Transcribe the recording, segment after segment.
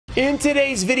In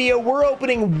today's video, we're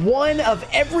opening one of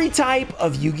every type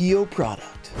of Yu-Gi-Oh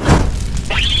product.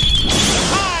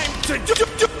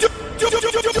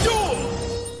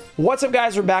 What's up,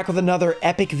 guys? We're back with another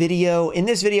epic video. In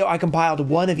this video, I compiled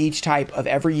one of each type of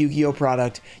every Yu-Gi-Oh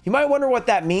product. You might wonder what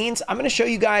that means. I'm going to show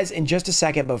you guys in just a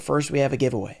second, but first we have a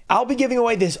giveaway. I'll be giving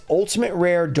away this ultimate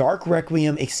rare Dark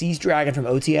Requiem Xyz Dragon from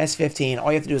OTS 15.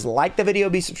 All you have to do is like the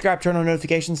video, be subscribed, turn on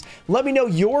notifications. Let me know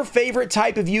your favorite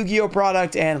type of Yu-Gi-Oh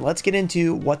product, and let's get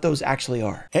into what those actually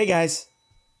are. Hey guys.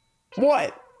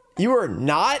 What? You were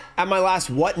not at my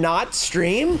last What Not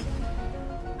stream?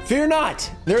 Fear not,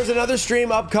 there's another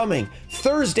stream upcoming.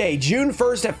 Thursday, June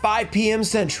 1st at 5 p.m.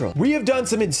 Central. We have done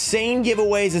some insane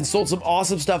giveaways and sold some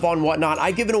awesome stuff on Whatnot.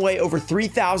 I've given away over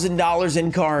 $3,000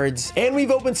 in cards, and we've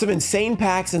opened some insane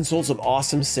packs and sold some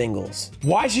awesome singles.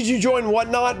 Why should you join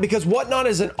Whatnot? Because Whatnot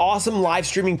is an awesome live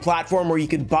streaming platform where you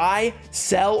can buy,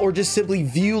 sell, or just simply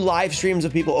view live streams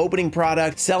of people opening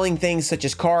products, selling things such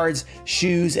as cards,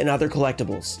 shoes, and other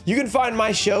collectibles. You can find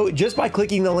my show just by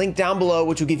clicking the link down below,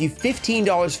 which will give you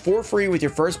 $15 for free with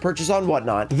your first purchase on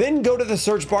Whatnot. Then go to the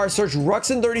search bar, search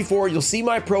Ruxin34, you'll see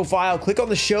my profile, click on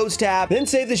the shows tab, then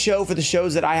save the show for the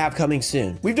shows that I have coming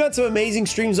soon. We've done some amazing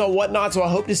streams on Whatnot, so I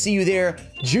hope to see you there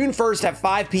June 1st at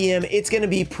 5 p.m. It's going to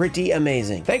be pretty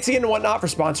amazing. Thanks again to Whatnot for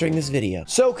sponsoring this video.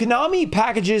 So Konami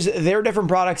packages their different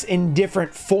products in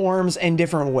different forms and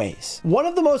different ways. One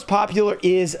of the most popular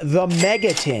is the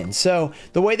Mega Tin. So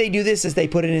the way they do this is they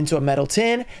put it into a metal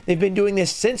tin. They've been doing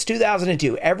this since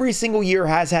 2002. Every single year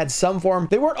has had some form.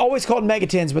 They weren't always called Mega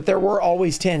Tins, but there were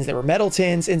always tins. There were metal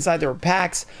tins. Inside there were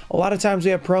packs. A lot of times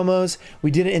we have promos. We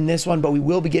did it in this one, but we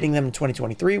will be getting them in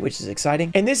 2023, which is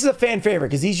exciting. And this is a fan favorite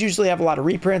because these usually have a lot of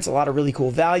reprints, a lot of really cool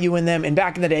value in them. And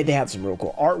back in the day, they had some real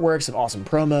cool artwork, some awesome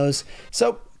promos.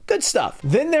 So good stuff.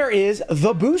 Then there is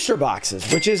the booster boxes,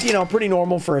 which is, you know, pretty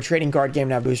normal for a trading card game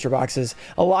to have booster boxes.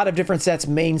 A lot of different sets,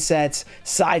 main sets,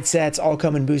 side sets, all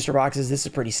come in booster boxes. This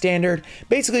is pretty standard.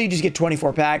 Basically, you just get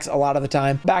 24 packs a lot of the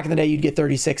time. Back in the day, you'd get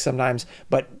 36 sometimes,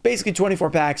 but basically 24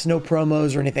 packs, no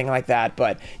promos or anything like that,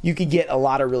 but you could get a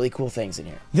lot of really cool things in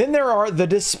here. Then there are the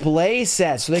display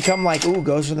sets. So they come like, ooh,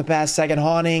 Ghost from the Past, Second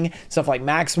Haunting, stuff like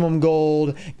Maximum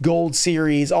Gold, Gold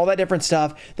Series, all that different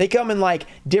stuff. They come in like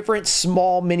different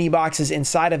small mini boxes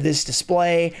inside of this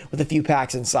display with a few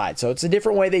packs inside. So it's a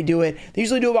different way they do it. They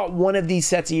usually do about one of these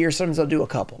sets a year. Sometimes they'll do a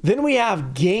couple. Then we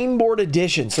have game board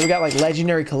editions. So we got like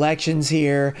legendary collections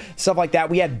here, stuff like that.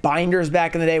 We had binders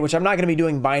back in the day, which I'm not going to be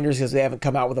doing binders because they haven't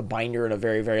come out with a binder in a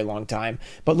very, very long time.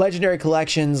 But legendary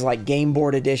collections like game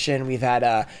board edition. We've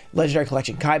had legendary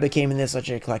collection Kaiba came in this,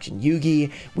 legendary collection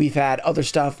Yugi. We've had other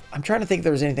stuff. I'm trying to think if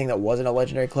there was anything that wasn't a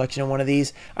legendary collection in one of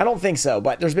these. I don't think so,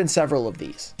 but there's been several of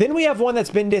these. Then we have one that's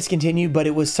been discontinued, but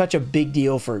it was such a big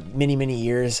deal for many, many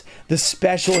years. The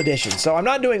special edition. So I'm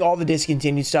not doing all the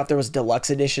discontinued stuff. There was deluxe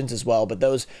editions as well, but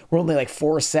those were only like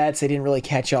 4 sets. They didn't really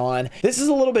catch on. This is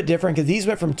a little bit different because these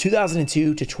went from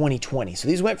 2002 to 2020. So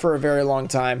these went for a very long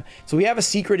time. So we have a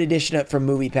secret edition from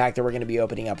Movie Pack that we're going to be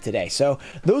opening up today. So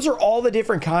those are all the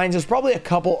different kinds. There's probably a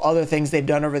couple other things they've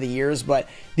done over the years, but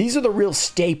these are the real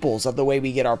staples of the way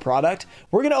we get our product.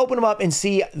 We're going to open them up and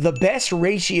see the best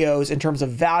ratios in terms of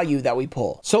value that we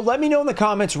pull. So let me know in the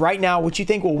comments right now what you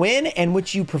think will win and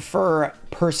which you prefer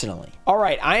personally. All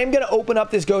right, I am going to open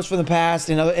up this Ghost from the Past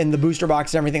and the booster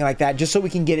box and everything like that, just so we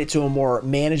can get it to a more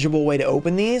manageable way to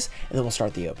open these, and then we'll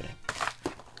start the opening.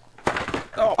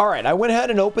 All right, I went ahead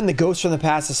and opened the Ghost from the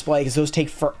Past display because those take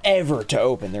forever to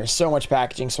open. There's so much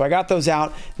packaging, so I got those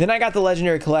out. Then I got the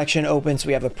Legendary Collection open, so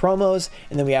we have the promos,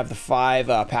 and then we have the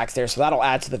 5 packs there, so that'll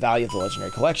add to the value of the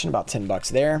Legendary Collection, about 10 bucks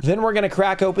there. Then we're going to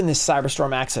crack open this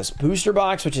Cyberstorm Access booster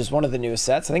box, which is one of the newest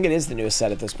sets. I think it is the newest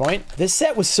set at this point. This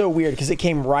set was so weird because it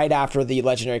came right after the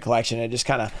Legendary Collection. It just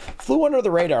kind of flew under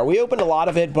the radar. We opened a lot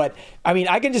of it, but I mean,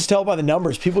 I can just tell by the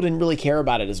numbers, people didn't really care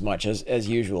about it as much as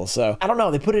usual. So I don't know,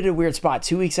 they put it in a weird spot.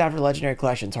 2 weeks after Legendary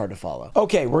Collection, it's hard to follow.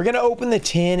 Okay, we're gonna open the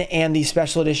tin and the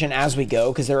special edition as we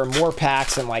go because there are more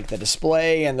packs than like the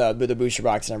display and the booster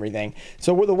box and everything.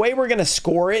 So the way we're gonna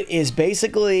score it is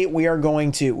basically we are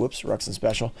going to, whoops, Ruxin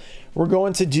special. We're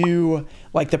going to do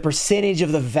like the percentage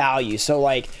of the value. So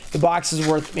like the box is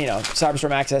worth, you know,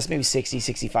 Cyberstorm Access, maybe 60,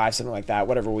 65, something like that,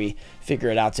 whatever we figure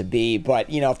it out to be. But,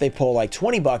 you know, if they pull like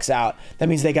 20 bucks out, that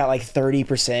means they got like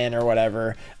 30% or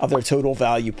whatever of their total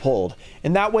value pulled.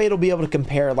 And that way it'll be able to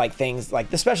compare like things like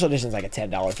the special edition is like a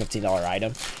 $10, $15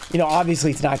 item. You know,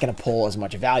 obviously it's not going to pull as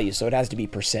much value, so it has to be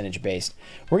percentage based.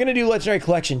 We're going to do Legendary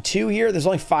Collection 2 here. There's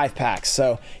only 5 packs.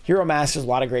 So Hero Masters, a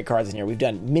lot of great cards in here. We've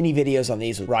done many videos on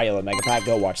these with Rayula Mega Pack.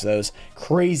 Go watch those.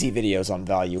 crazy videos on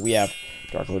value. We have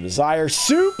Dark Blue Desire,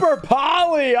 Super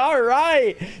Poly. All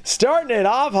right, starting it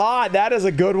off hot. That is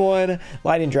a good one.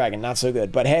 Lightning Dragon, not so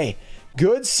good, but hey,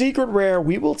 good secret rare.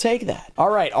 We will take that. All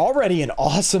right, already an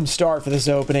awesome start for this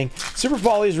opening. Super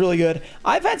Poly is really good.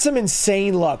 I've had some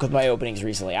insane luck with my openings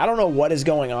recently. I don't know what is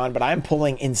going on, but I'm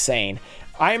pulling insane.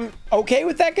 I'm okay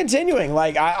with that continuing.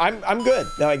 Like, I'm good.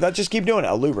 Like, let's just keep doing it.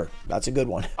 A Luber. That's a good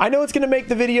one. I know it's going to make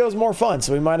the videos more fun,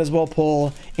 so we might as well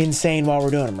pull insane while we're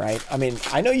doing them, right? I mean,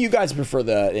 I know you guys prefer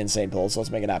the insane pulls, so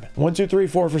let's make it happen. 1, 2, 3,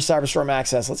 4 for Cyberstorm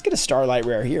Access. Let's get a Starlight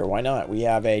Rare here. Why not? We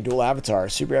have a Dual Avatar,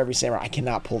 Super Heavy Samurai. I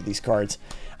cannot pull these cards.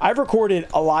 I've recorded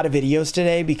a lot of videos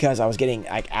today because I was getting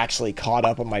like actually caught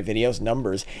up on my videos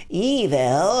numbers.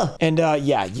 Evil. And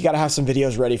yeah, you got to have some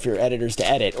videos ready for your editors to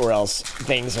edit or else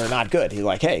things are not good. You're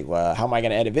like, hey, well, how am I going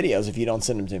to edit videos if you don't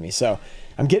send them to me? So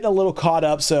I'm getting a little caught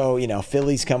up. So, you know,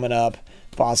 Philly's coming up,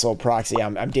 Fossil, Proxy.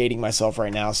 I'm dating myself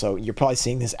right now. So you're probably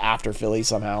seeing this after Philly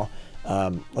somehow.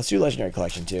 Let's do Legendary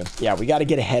Collection too. Yeah, we got to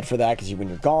get ahead for that because when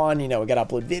you're gone, you know, we got to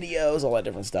upload videos, all that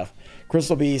different stuff.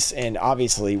 Crystal Beast, and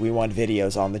obviously we want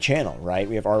videos on the channel, right?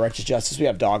 We have Our Righteous Justice, we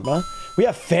have Dogma, we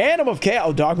have Phantom of Chaos.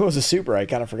 Oh, Dogma was a super, I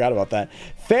kind of forgot about that.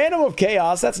 Phantom of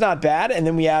Chaos, that's not bad. And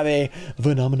then we have a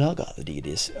Venomenaga,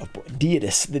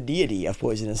 the deity of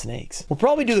poisonous snakes. We'll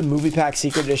probably do the movie pack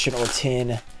secret edition or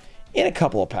tin in a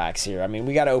couple of packs here. I mean,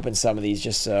 we got to open some of these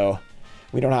just so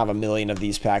we don't have a million of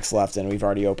these packs left and we've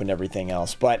already opened everything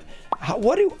else. But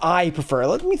what do I prefer?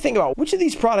 Let me think about which of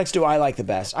these products do I like the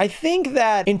best. I think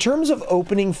that in terms of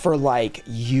opening for like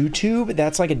YouTube,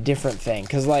 that's like a different thing.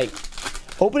 Because like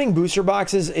opening booster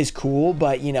boxes is cool,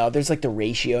 but you know, there's like the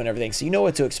ratio and everything. So you know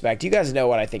what to expect. You guys know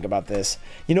what I think about this.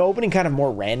 You know, opening kind of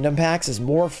more random packs is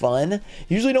more fun. You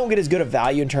usually don't get as good a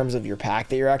value in terms of your pack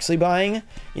that you're actually buying.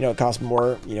 You know, it costs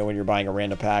more, you know, when you're buying a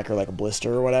random pack or like a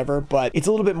blister or whatever, but it's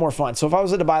a little bit more fun. So if I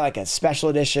was to buy like a special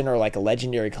edition or like a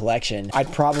legendary collection,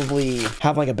 I'd probably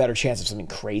have like a better chance of something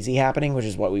crazy happening, which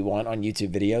is what we want on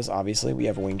YouTube videos. Obviously, we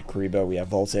have a Winged Karibo, we have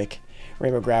Voltic,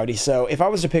 Rainbow Gravity. So if I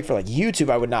was to pick for like YouTube,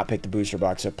 I would not pick the booster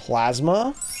box. So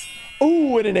Plasma.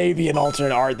 Ooh, and an Avian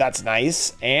alternate art. That's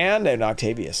nice. And an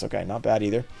Octavius. Okay, not bad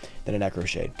either. Then a Necro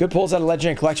Shade. Good pulls out of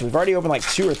Legendary Collection. We've already opened like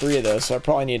 2 or 3 of those, so I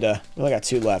probably need to... We only got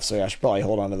 2 left, so I should probably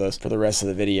hold on to those for the rest of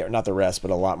the video. Not the rest,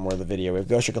 but a lot more of the video. We have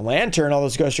Ghost Trick and Lantern. All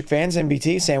those Ghost Trick fans.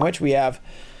 MBT Sandwich. We have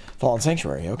Fallen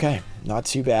Sanctuary. Okay, not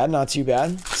too bad, not too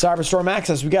bad. Cyberstorm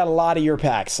Access, we got a lot of your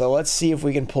packs, so let's see if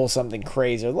we can pull something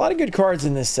crazy. There's a lot of good cards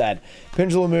in this set.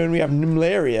 Pendulum Moon, we have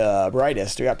Nimlaria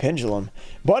Brightest, we got Pendulum.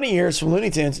 Bunny Ears from Looney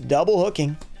Tunes, Double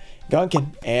Hooking,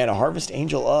 Gunkin, and a Harvest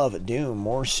Angel of Doom.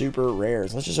 More super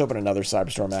rares. Let's just open another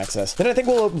Cyberstorm Access. Then I think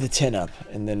we'll open the tin up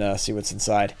and then see what's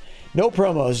inside. No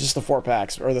promos, just the 4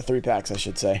 packs, or the 3 packs, I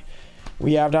should say.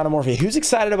 We have Dinomorphia. Who's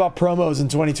excited about promos in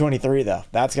 2023, though?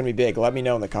 That's going to be big. Let me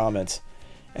know in the comments.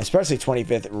 Especially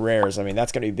 25th rares. I mean,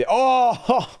 that's going to be big.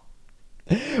 Oh!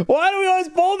 Why do we always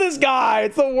pull this guy?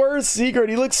 It's the worst secret.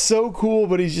 He looks so cool,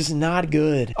 but he's just not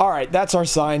good. All right, that's our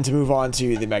sign to move on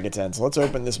to the Mega 10. So let's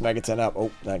open this Mega 10 up. Oh,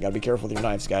 I gotta be careful with your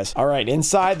knives, guys. All right,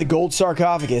 inside the gold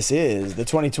sarcophagus is the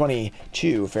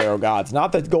 2022 Pharaoh Gods.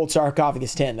 Not the gold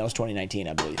sarcophagus 10. That was 2019,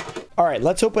 I believe. All right,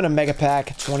 let's open a Mega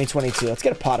Pack 2022. Let's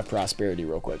get a Pot of Prosperity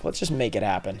real quick. Let's just make it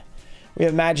happen. We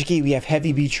have Magic-E, we have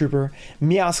Heavy Bee Trooper,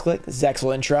 Meowsclick,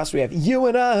 Zexal Entrust, we have You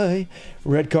and I,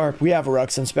 Red Carp, we have a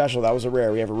Ruxin Special, that was a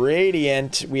rare, we have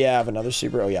Radiant, we have another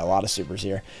super, oh yeah, a lot of supers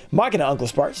here, Machina Uncle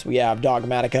Sparks, we have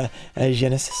Dogmatica,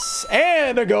 Genesis,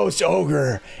 and a Ghost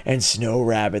Ogre, and Snow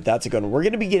Rabbit, that's a good one. We're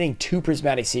going to be getting 2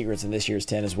 Prismatic Secrets in this year's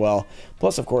 10 as well,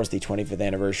 plus of course the 25th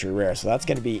anniversary rare, so that's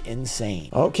going to be insane.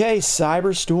 Okay,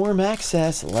 Cyberstorm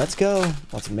Access, let's go,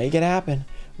 let's make it happen.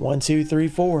 1, 2, 3,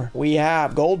 4. We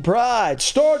have Gold Pride.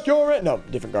 Start your... No,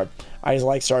 different card. I just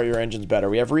like Start Your Engines better.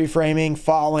 We have Reframing,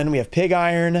 Fallen, we have Pig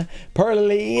Iron,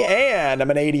 Pearly, and a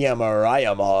Vanadium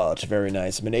Ariamot. Very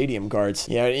nice. Vanadium cards.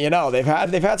 Yeah, you know, they've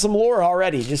had some lore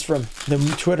already just from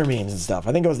the Twitter memes and stuff.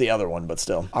 I think it was the other one, but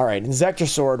still. All right, Insector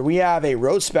Sword. We have a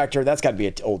Rose Spectre. That's got to be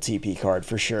an old TP card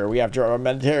for sure. We have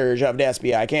Dramaturge of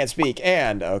Despia. I can't speak.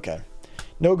 And, okay.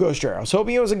 No Ghost Rare. I was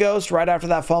hoping it was a ghost right after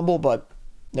that fumble, but...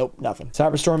 Nope, nothing.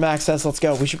 Cyberstorm Access, let's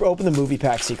go. We should open the Movie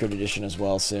Pack Secret Edition as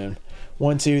well soon.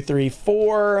 1, 2, 3,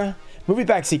 4. Movie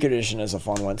Pack Secret Edition is a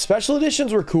fun one. Special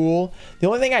editions were cool. The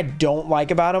only thing I don't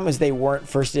like about them is they weren't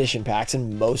first edition packs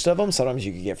in most of them. Sometimes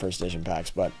you could get first edition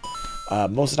packs, but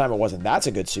most of the time it wasn't. That's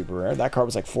a good super rare. That card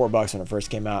was like $4 when it first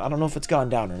came out. I don't know if it's gone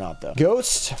down or not, though.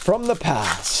 Ghost from the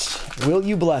Past. Will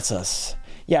you bless us?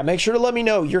 Yeah, make sure to let me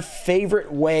know your favorite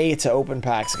way to open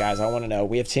packs, guys. I want to know.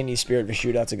 We have Tinny Spirit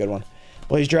Vishu. That's a good one.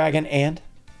 Blaze Dragon and...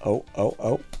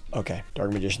 Okay.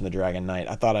 Dark Magician, the Dragon Knight.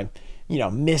 I thought I you know,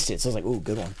 missed it. So I was like, ooh,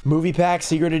 good one. Movie pack,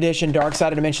 secret edition, Dark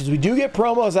Side of Dimensions. We do get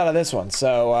promos out of this one.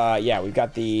 So yeah, we've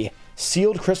got the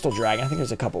sealed crystal dragon. I think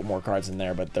there's a couple more cards in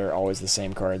there, but they're always the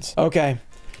same cards. Okay.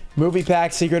 Movie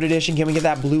pack, secret edition. Can we get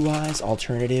that blue eyes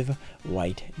alternative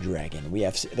white dragon? We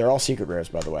have, they're all secret rares,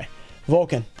 by the way.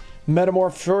 Vulcan,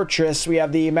 Metamorph Fortress. We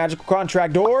have the magical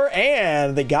contract door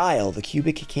and the Guile, the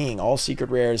cubic king. All secret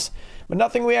rares, but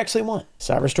nothing we actually want.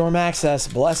 Cyberstorm access.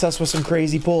 Bless us with some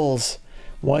crazy pulls.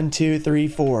 1, 2, 3,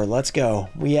 4. Let's go.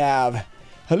 We have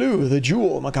Halu, the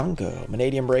Jewel, Makanko,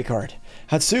 Vanadium Breakheart,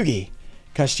 Hatsugi,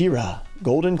 Kashtira,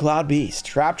 Golden Cloud Beast,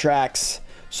 Trap Tracks,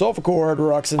 Sulfur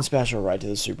Ruxin Special, right to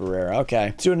the super rare. Okay,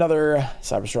 let's do another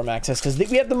Cyberstorm access because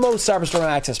we have the most Cyberstorm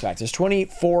access packs. There's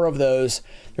 24 of those.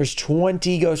 There's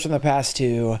 20 Ghosts from the past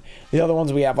 2. The other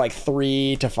ones we have like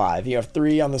 3 to 5. You have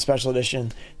 3 on the special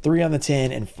edition, 3 on the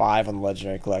 10, and 5 on the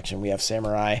legendary collection. We have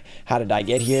Samurai, How Did I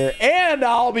Get Here, and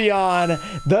I'll be on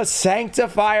the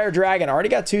Sanctifier Dragon. I already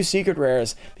got 2 secret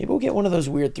rares. Maybe we'll get one of those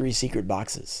weird 3 secret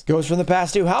boxes. Ghosts from the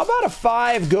past 2. How about a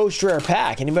 5 Ghost Rare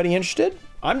pack? Anybody interested?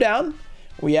 I'm down.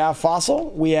 We have Fossil,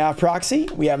 we have Proxy,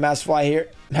 we have Master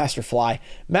Flare,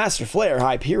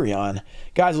 Hyperion.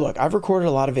 Guys, look, I've recorded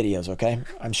a lot of videos, okay?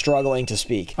 I'm struggling to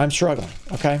speak. I'm struggling,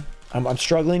 okay? I'm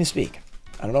struggling to speak.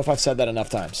 I don't know if I've said that enough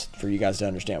times for you guys to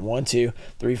understand. 1, 2,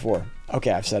 3, 4.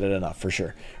 Okay, I've said it enough for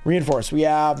sure. Reinforced, we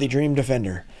have the Dream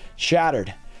Defender,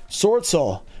 Shattered, Sword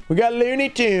Soul. We got Looney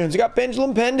Tunes, we got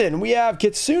Pendulum Pendant, we have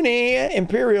Kitsune,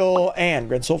 Imperial, and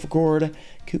Grand Sulfur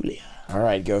Kulia. All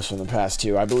right, Ghosts from the past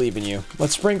 2. I believe in you.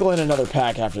 Let's sprinkle in another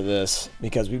pack after this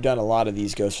because we've done a lot of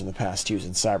these Ghosts from the past 2s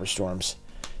and Cyberstorms.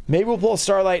 Maybe we'll pull a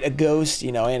Starlight, a Ghost,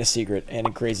 you know, and a Secret, and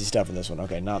a crazy stuff in this one.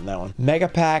 Okay, not in that one. Mega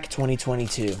Pack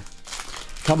 2022.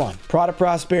 Come on. Prod of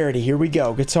Prosperity. Here we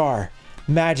go. Guitar,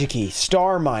 Magic-Key,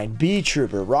 Starmine, Bee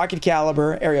Trooper, Rocket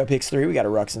Caliber, Aerial Pix 3. We got a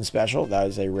Ruxin Special. That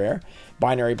is a rare.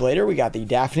 Binary Blader. We got the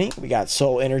Daphne. We got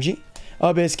Soul Energy,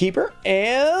 Abyss Keeper,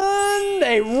 and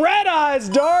a Red Eyes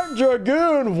Dark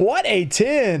Dragoon. What a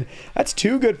 10. That's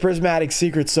 2 good prismatic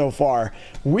secrets so far.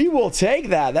 We will take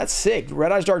that. That's sick.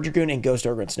 Red Eyes Dark Dragoon and Ghost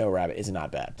Ogre and Snow Rabbit is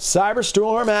not bad.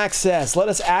 Cyberstorm access. Let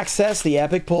us access the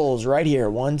epic pulls right here.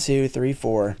 1, 2, 3,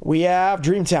 4. We have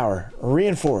Dream Tower,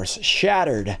 Reinforce,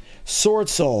 Shattered, Sword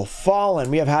Soul, Fallen.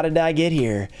 We have How Did I Get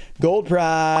Here, Gold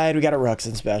Pride. We got a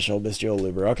Ruxin Special, Bestial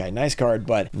Luber. Okay, nice card,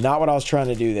 but not what I was trying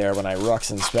to do there when I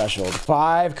Ruxin Special.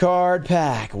 5 card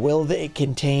pack. Will it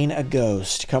contain a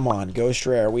ghost? Come on, Ghost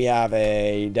Rare. We have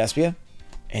a Despia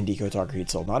and Deco Tarkreed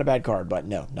Soul. Not a bad card, but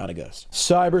no, not a ghost.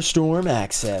 Cyberstorm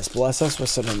access. Bless us with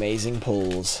some amazing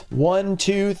pulls. 1,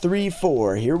 2, 3,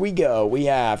 4. Here we go. We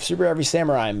have Super Heavy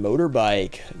Samurai,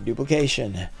 Motorbike,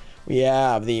 Duplication. We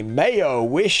have the Mayo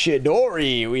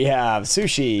Wishidori. We have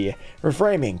Sushi,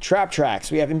 Reframing, Trap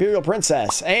Tracks. We have Imperial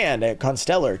Princess and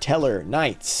Constellar Teller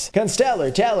Knights.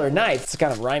 Constellar Teller Knights. It's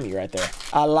kind of rhymey right there.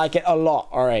 I like it a lot.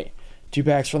 All right. 2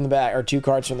 packs from the back, or 2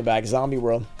 cards from the back. Zombie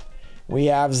World. We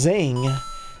have Zing.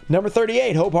 Number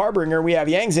 38, Hope Harbinger. We have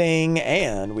Yang Zing.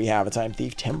 And we have a Time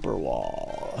Thief Temper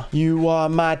Wall. You are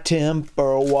my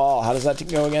temper wall. How does that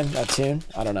go again? That tune?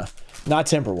 I don't know. Not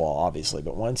Temper Wall, obviously,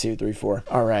 but 1, 2, 3, 4.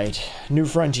 All right. New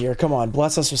Frontier. Come on.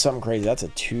 Bless us with something crazy. That's a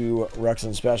 2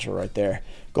 Ruxin Special right there.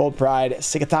 Gold Pride,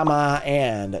 Sikatama,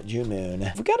 and June Moon.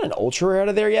 Have we got an Ultra Rare out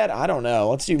of there yet? I don't know.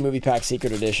 Let's do Movie Pack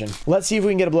Secret Edition. Let's see if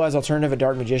we can get a Blue Eyes Alternative, a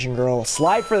Dark Magician Girl.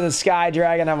 Slide for the Sky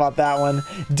Dragon. How about that one?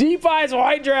 Deep Eyes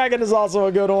White Dragon is also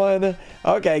a good one.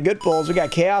 Okay, good pulls. We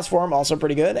got Chaos Form, also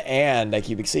pretty good, and a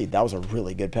Cubic Seed. That was a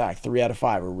really good pack. 3 out of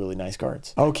 5 are really nice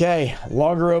cards. Okay,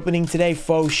 longer opening today,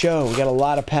 faux show. We got a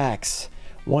lot of packs.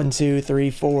 1, 2, 3,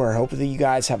 4. Hopefully you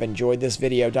guys have enjoyed this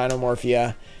video.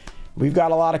 Dinomorphia. We've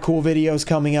got a lot of cool videos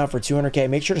coming up for 200K.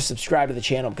 Make sure to subscribe to the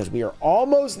channel because we are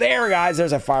almost there, guys.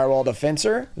 There's a Firewall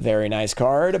Defensor. Very nice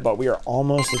card, but we are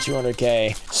almost at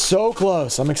 200K. So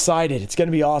close. I'm excited. It's going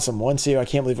to be awesome. 1, 2. I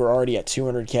can't believe we're already at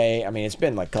 200K. I mean, it's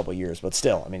been like a couple years, but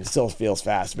still. I mean, it still feels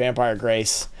fast. Vampire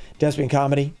Grace, Despian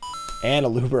Comedy, and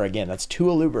Aluber again. That's 2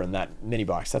 Aluber in that mini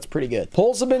box. That's pretty good.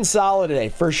 Pulls have been solid today,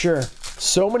 for sure.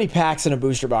 So many packs in a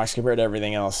booster box compared to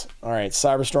everything else. All right,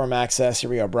 Cyberstorm access. Here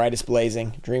we go. Brightest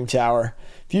Blazing, Dream Tower,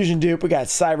 Fusion Dupe. We got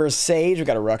Cyber Sage. We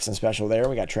got a Ruxin Special there.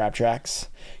 We got Trap Tracks,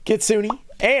 Kitsune,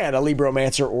 and a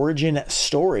Libromancer Origin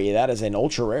Story. That is an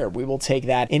ultra rare. We will take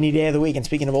that any day of the week. And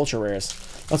speaking of ultra rares,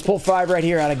 let's pull 5 right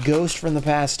here out of Ghost from the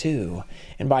past 2.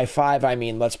 And by 5, I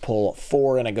mean let's pull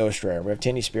 4 in a Ghost rare. We have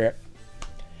Tinny Spirit.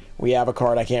 We have a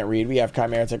card I can't read. We have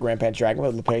Chimeritic Rampant Dragon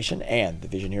with Location and the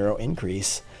Vision Hero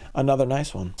Increase. Another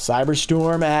nice one.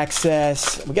 Cyberstorm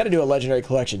access. We got to do a Legendary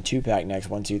Collection 2-pack next.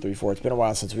 1, 2, 3, 4. It's been a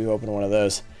while since we've opened one of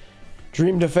those.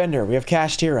 Dream Defender. We have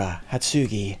Kashtira,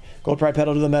 Hatsugi, Gold Pride,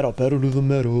 Pedal to the Metal, Pedal to the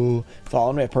Metal.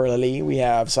 Fallen, we have Perlily, we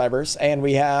have Cybers, and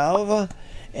we have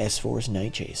S4's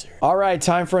Night Chaser. All right,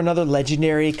 time for another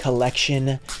Legendary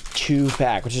Collection 2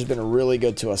 pack, which has been really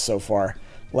good to us so far.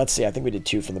 Let's see, I think we did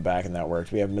 2 from the back and that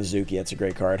worked. We have Mizuki, that's a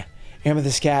great card.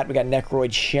 Amethyst Cat, we got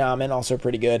Necroid Shaman, also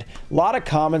pretty good. A lot of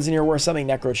commons in here worth something.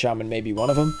 Necroid Shaman may be one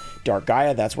of them. Dark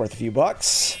Gaia, that's worth a few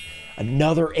bucks.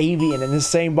 Another Avian in the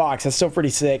same box, that's still pretty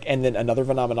sick. And then another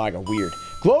Phenomenaga, weird.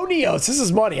 Glow Neos, this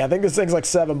is money. I think this thing's like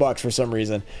 $7 for some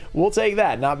reason. We'll take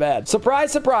that, not bad.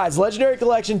 Surprise, surprise, Legendary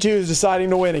Collection 2 is deciding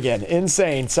to win again.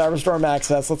 Insane. Cyberstorm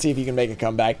Access, let's see if you can make a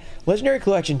comeback. Legendary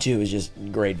Collection 2 is just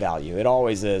great value. It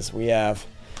always is. We have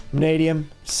Vanadium,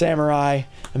 Samurai,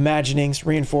 Imaginings,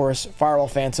 Reinforce, Firewall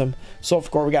Phantom, Sulphur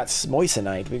Core, we got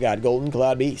Moissanite, we got Golden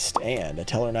Cloud Beast, and a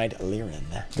Tellarknight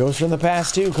Lyran. Ghost from the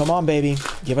past too, come on baby.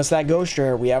 Give us that ghost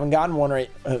rare. We haven't gotten one right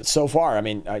so far. I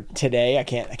mean, today, I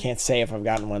can't say if I've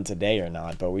gotten one today or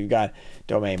not, but we've got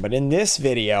Domain. But in this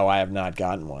video, I have not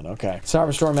gotten one. Okay.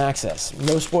 Cyberstorm Access.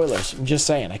 No spoilers. I'm just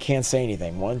saying. I can't say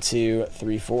anything. 1, 2,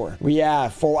 3, 4. We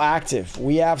have Full Active.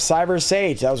 We have Cyber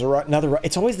Sage. That was another...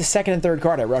 It's always the second and third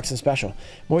card at Ruxin Special.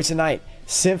 Moissanite.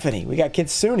 Symphony. We got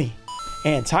Kitsune.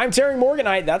 And Time Tearing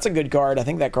Morganite. That's a good card. I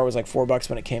think that card was like $4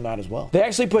 when it came out as well. They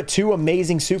actually put 2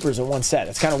 amazing supers in one set.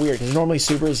 It's kind of weird because normally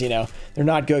supers, you know, they're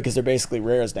not good because they're basically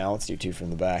rares now. Let's do 2 from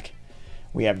the back.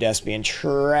 We have Despian,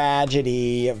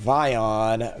 Tragedy,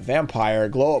 Vion, Vampire,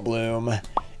 Glow Up Bloom,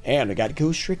 and we got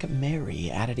Ghost Trick Mary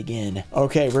at it again.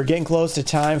 Okay, we're getting close to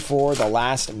time for the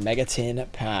last Mega Tin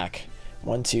pack.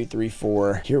 1, 2, 3,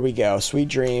 4. Here we go. Sweet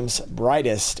Dreams,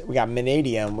 Brightest. We got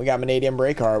Vanadium. We got Vanadium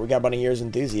Breakheart. We got Bunny Ears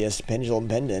Enthusiast, Pendulum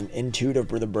Pendant, Intuitive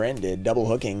for the Branded, Double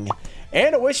Hooking,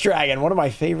 and a Wish Dragon. One of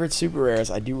my favorite super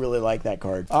rares. I do really like that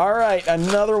card. All right,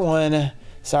 another one.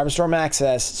 Cyberstorm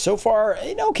Access. So far,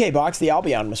 an okay box. The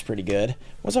Albion was pretty good.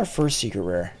 What's our first secret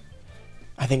rare?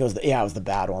 I think it was it was the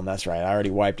bad one. That's right. I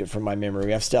already wiped it from my memory.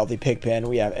 We have Stealthy Pigpen.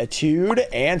 We have Etude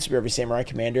and Super Heavy Samurai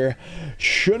Commander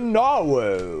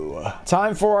Shinawo.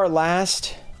 Time for our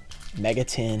last Mega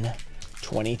Tin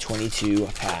 2022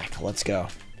 pack. Let's go.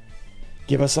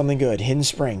 Give us something good. Hidden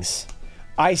Springs,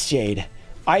 Ice Jade,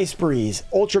 Ice Breeze,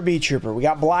 Ultra Beat Trooper. We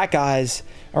got Black Eyes.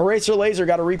 Eraser Laser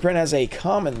got a reprint as a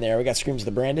common there. We got Screams of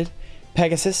the Branded,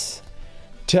 Pegasus,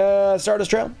 Stardust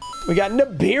Trail. We got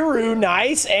Nibiru,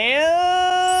 nice,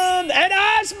 and an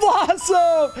Ash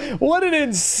Blossom. What an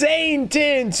insane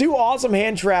tin. 2 awesome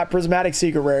Hand Trap Prismatic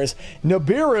Secret Rares,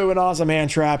 Nibiru, an awesome Hand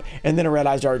Trap, and then a Red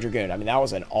Eyes Dart Dragoon. I mean, that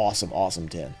was an awesome, awesome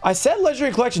tin. I said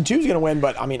Legendary Collection 2 is going to win,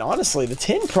 but I mean, honestly, the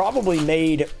tin probably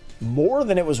made more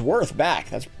than it was worth back.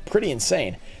 That's pretty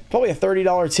insane. Probably a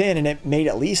 $30 tin, and it made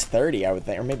at least 30, I would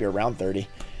think, or maybe around 30.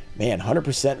 Man,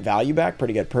 100% value back.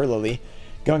 Pretty good. Perlily.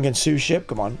 Gungan Sue Ship.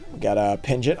 Come on. We got a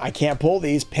Pendant. I can't pull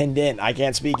these. Pendant. I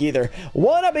can't speak either.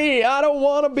 Wannabe. I don't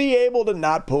want to be able to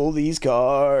not pull these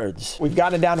cards. We've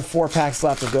gotten it down to 4 packs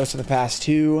left of Ghost of the Past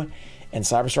 2 and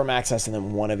Cyberstorm Access, and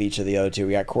then one of each of the other 2.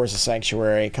 We got Course of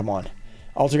Sanctuary. Come on.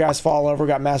 Altergeist Fall Over. We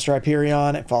got Master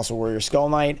Hyperion and Fossil Warrior Skull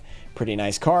Knight. Pretty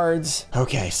nice cards.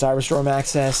 Okay, Cyberstorm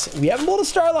Access. We haven't pulled a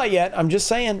Starlight yet. I'm just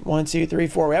saying. 1, 2, 3,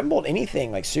 4. We haven't pulled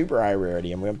anything like super high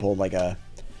rarity, and we haven't pulled like a...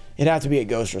 It'd have to be a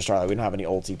Ghost or Starlight. We don't have any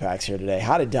ulti packs here today.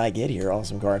 How did I get here?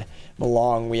 Awesome card.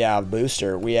 Malong. We have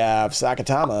Booster. We have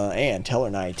Sakatama and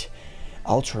Tellarknight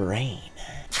Ultra Rain.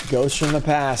 Ghost from the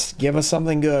past. Give us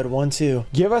something good. 1, 2.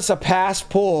 Give us a past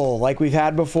pull like we've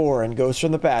had before in Ghost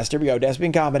from the past. Here we go.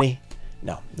 Despian Comedy.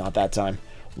 No, not that time.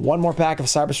 One more pack of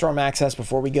Cyberstorm Access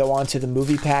before we go on to the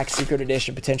movie pack, Secret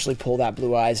Edition, potentially pull that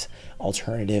Blue Eyes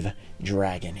Alternative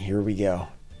Dragon. Here we go.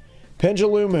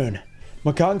 Pendulumoon,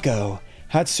 Makanko,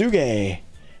 Hatsuge,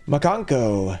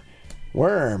 Makanko,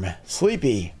 Worm,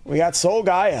 Sleepy. We got Soul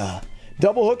Gaia,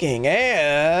 Double Hooking,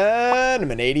 and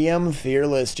Vanadium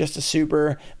Fearless. Just a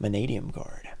super Vanadium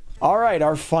card. All right,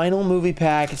 our final movie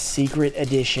pack, Secret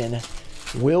Edition.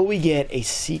 Will we get a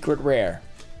secret rare?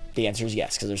 The answer is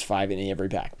yes, because there's 5 in every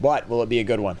pack. But will it be a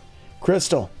good one?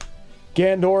 Crystal,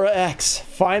 Gandora X,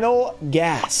 Final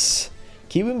Gas,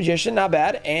 Kiwi Magician, not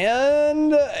bad,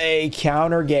 and a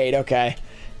Counter Gate. Okay,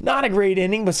 not a great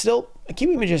ending, but still, a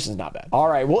Kiwi Magician's not bad. All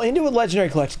right, we'll end it with Legendary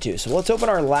Collection 2. So let's open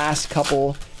our last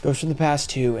couple, Ghost from the Past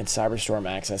 2 and Cyberstorm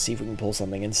Access, see if we can pull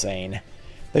something insane.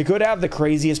 They could have the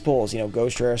craziest pulls, you know,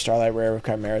 Ghost Rare, Starlight Rare,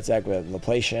 Chimera Tech with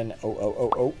Laplacian,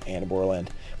 and a Borland.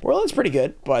 Borland's pretty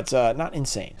good, but not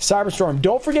insane. Cyberstorm,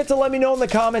 don't forget to let me know in the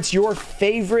comments your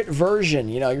favorite version,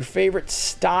 you know, your favorite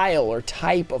style or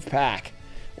type of pack,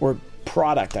 or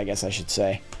product, I guess I should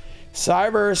say.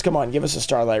 Cybers, come on, give us a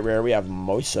Starlight Rare. We have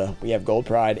Moisa, we have Gold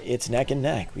Pride, it's neck and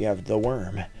neck. We have the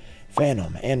Worm,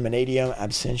 Phantom and Vanadium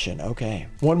Abstention. Okay.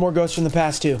 One more ghost from the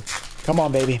past, too. Come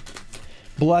on, baby.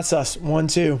 Bless us. 1,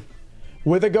 2.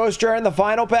 With a ghost rare in the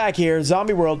final pack here.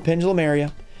 Zombie World, Pendulum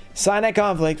Area. Cyanide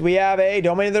Conflict. We have a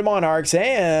Domain of the Monarchs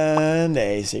and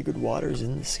a Sacred Waters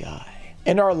in the Sky.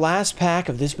 And our last pack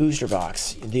of this booster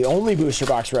box, the only booster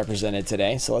box represented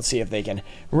today. So let's see if they can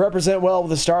represent well with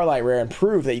the Starlight Rare and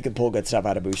prove that you can pull good stuff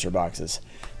out of booster boxes.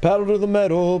 Pedal to the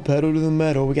metal, pedal to the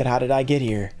metal. We got How Did I Get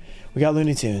Here? We got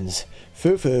Looney Tunes,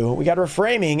 Foo-Foo, we got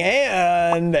Reframing,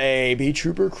 and a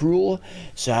B-Trooper Cruel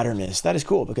Saturnus. That is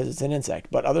cool because it's an insect,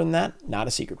 but other than that, not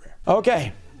a secret rare.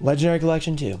 Okay, Legendary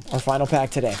Collection 2, our final pack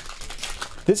today.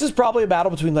 This is probably a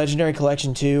battle between Legendary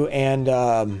Collection 2 and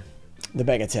the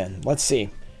Mega 10. Let's see.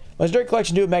 Legendary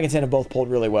Collection 2 and Mega 10 have both pulled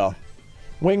really well.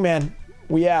 Wingman,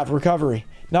 we have Recovery.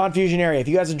 Non-fusion area. If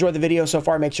you guys enjoyed the video so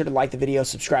far, make sure to like the video,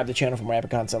 subscribe to the channel for more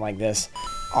epic content like this.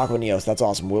 Aqua Neos, that's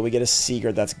awesome. Will we get a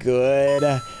secret? That's good.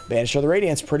 Banisher of the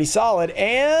Radiance, pretty solid.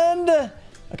 And,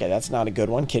 okay, that's not a good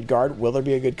one. Kid Guard, will there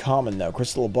be a good common though?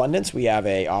 Crystal Abundance, we have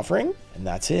a Offering, and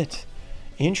that's it.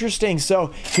 Interesting.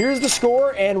 So here's the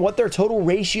score and what their total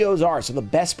ratios are. So the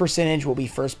best percentage will be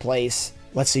first place.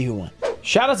 Let's see who won.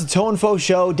 Shout out to Tonefo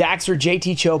Show, Daxter,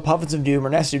 JT Cho, Puffins of Doom,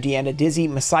 Ernesto Deanna, Dizzy,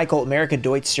 Macycle, America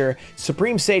Deutzer,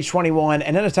 Supreme Sage 21,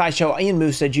 and Anatai Show, Ian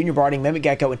Musa, Junior Barding, Mimic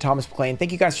Gecko, and Thomas McLean.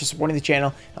 Thank you guys for supporting the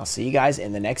channel. I'll see you guys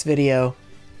in the next video.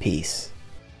 Peace.